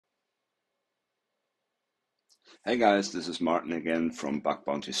Hey guys, this is Martin again from Bug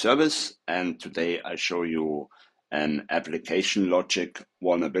Bounty Service, and today I show you an application logic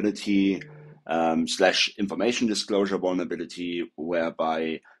vulnerability slash information disclosure vulnerability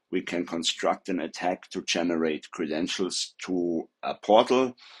whereby we can construct an attack to generate credentials to a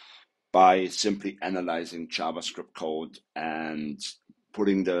portal by simply analyzing JavaScript code and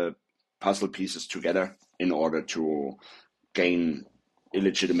putting the puzzle pieces together in order to gain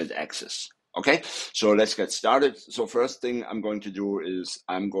illegitimate access. Okay, so let's get started. So first thing I'm going to do is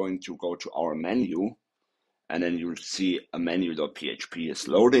I'm going to go to our menu, and then you'll see a menu.php is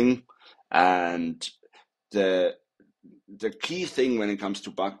loading. And the the key thing when it comes to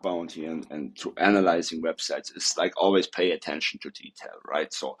bug bounty and to analyzing websites is like always pay attention to detail,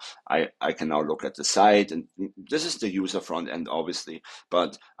 right? So I can now look at the site, and this is the user front end, obviously,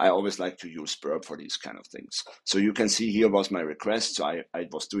 but I always like to use Burp for these kind of things. So you can see here was my request. So I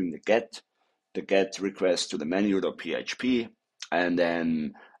was doing the get request to the menu.php, and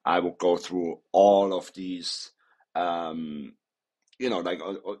then I will go through all of these like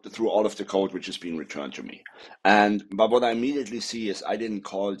through all of the code which is being returned to me. But what I immediately see is I didn't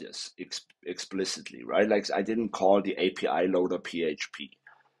call this explicitly, right? Like I didn't call the API loader PHP.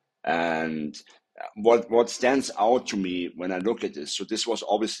 And what stands out to me when I look at this, so this was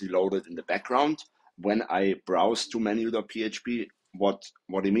obviously loaded in the background. When I browse to menu.php, what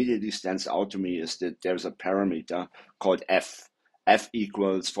immediately stands out to me is that there's a parameter called f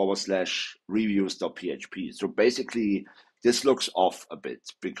equals / reviews.php. So basically this looks off a bit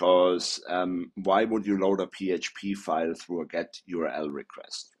because why would you load a PHP file through a get URL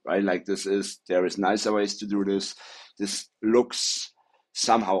request, right? Like there is nicer ways to do this. This looks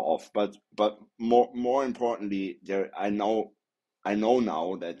somehow off, but more importantly, I know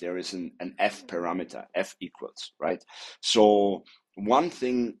now that there is an f parameter, f equals, right? So one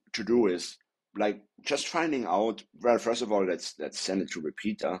thing to do is like just finding out, well, first of all, let's send it to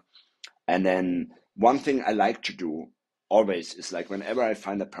repeater. And then one thing I like to do always is like whenever I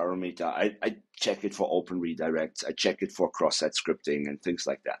find a parameter, I check it for open redirects, I check it for cross-site scripting and things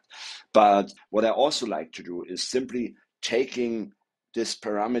like that. But what I also like to do is simply taking this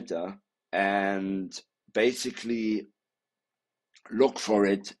parameter and basically look for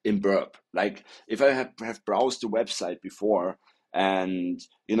it in Burp. Like if I have browsed the website before, and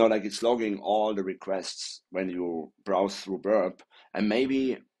like it's logging all the requests when you browse through Burp, and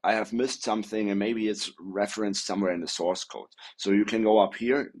maybe I have missed something, and maybe it's referenced somewhere in the source code. So you can go up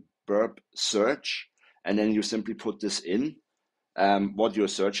here, Burp search, and then you simply put this in, what you're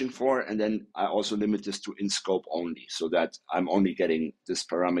searching for, and then I also limit this to in scope only, so that I'm only getting this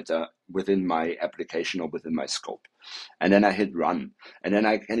parameter within my application or within my scope. And then I hit run, and then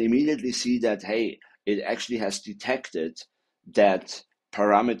I can immediately see that, hey, it actually has detected that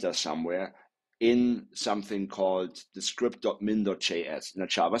parameter somewhere in something called the script.min.js in a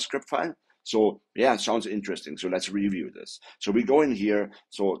JavaScript file. So yeah, it sounds interesting. So let's review this. So we go in here.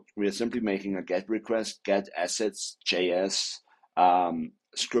 So we are simply making a get request, get assets JS,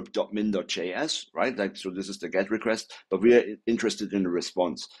 script.min.js, right? Like, so this is the get request, but we are interested in the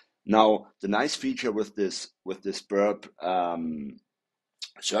response. Now, the nice feature with this Burp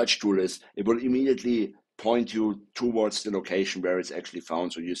search tool is it will immediately point you towards the location where it's actually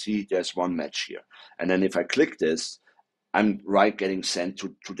found. So you see there's one match here. And then if I click this, I'm getting sent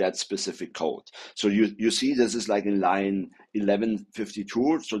to that specific code. So you see this is like in line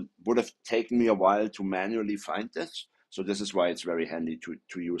 1152. So it would have taken me a while to manually find this. So this is why it's very handy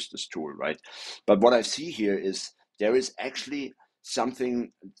to use this tool, right? But what I see here is there is actually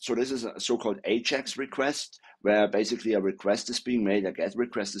something. So this is a so-called AJAX request, where basically a request is being made, a get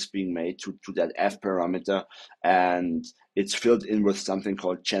request is being made to that f parameter, and it's filled in with something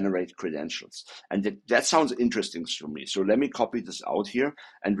called generate credentials. And that sounds interesting to me. So let me copy this out here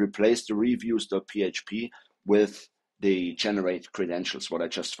and replace the reviews.php with the generate credentials, what I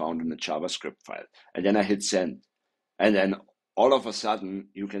just found in the JavaScript file. And then I hit send. And then all of a sudden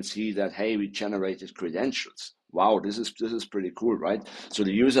you can see that, hey, we generated credentials. Wow, this is pretty cool, right? So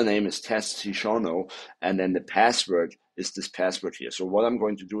the username is test_shono, and then the password is this password here. So what I'm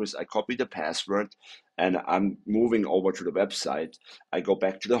going to do is I copy the password, and I'm moving over to the website. I go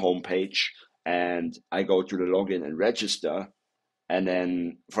back to the home page, and I go to the login and register. And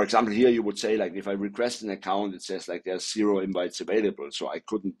then, for example, here you would say, like, if I request an account, it says like there's 0 invites available. So I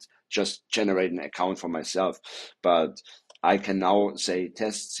couldn't just generate an account for myself. But I can now say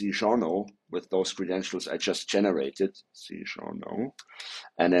test /shono with those credentials I just generated, /shono,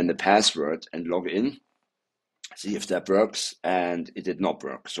 and then the password, and log in, see if that works. And it did not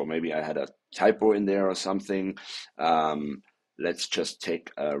work. So maybe I had a typo in there or something. Let's just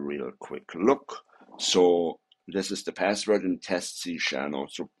take a real quick look. So This is the password in test C channel.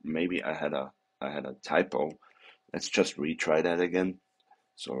 So maybe I had a typo. Let's just retry that again.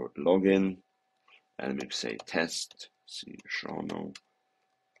 So login, and we say test C channel,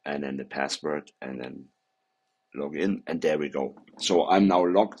 and then the password, and then log in, and there we go. So I'm now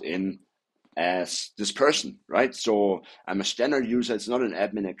logged in as this person, right? So I'm a standard user. It's not an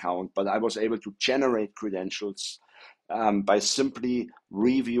admin account, but I was able to generate credentials by simply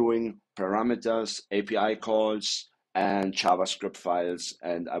reviewing parameters, API calls, and JavaScript files.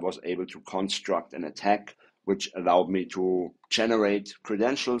 And I was able to construct an attack which allowed me to generate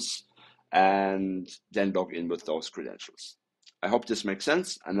credentials and then log in with those credentials. I hope this makes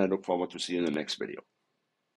sense, and I look forward to seeing you in the next video.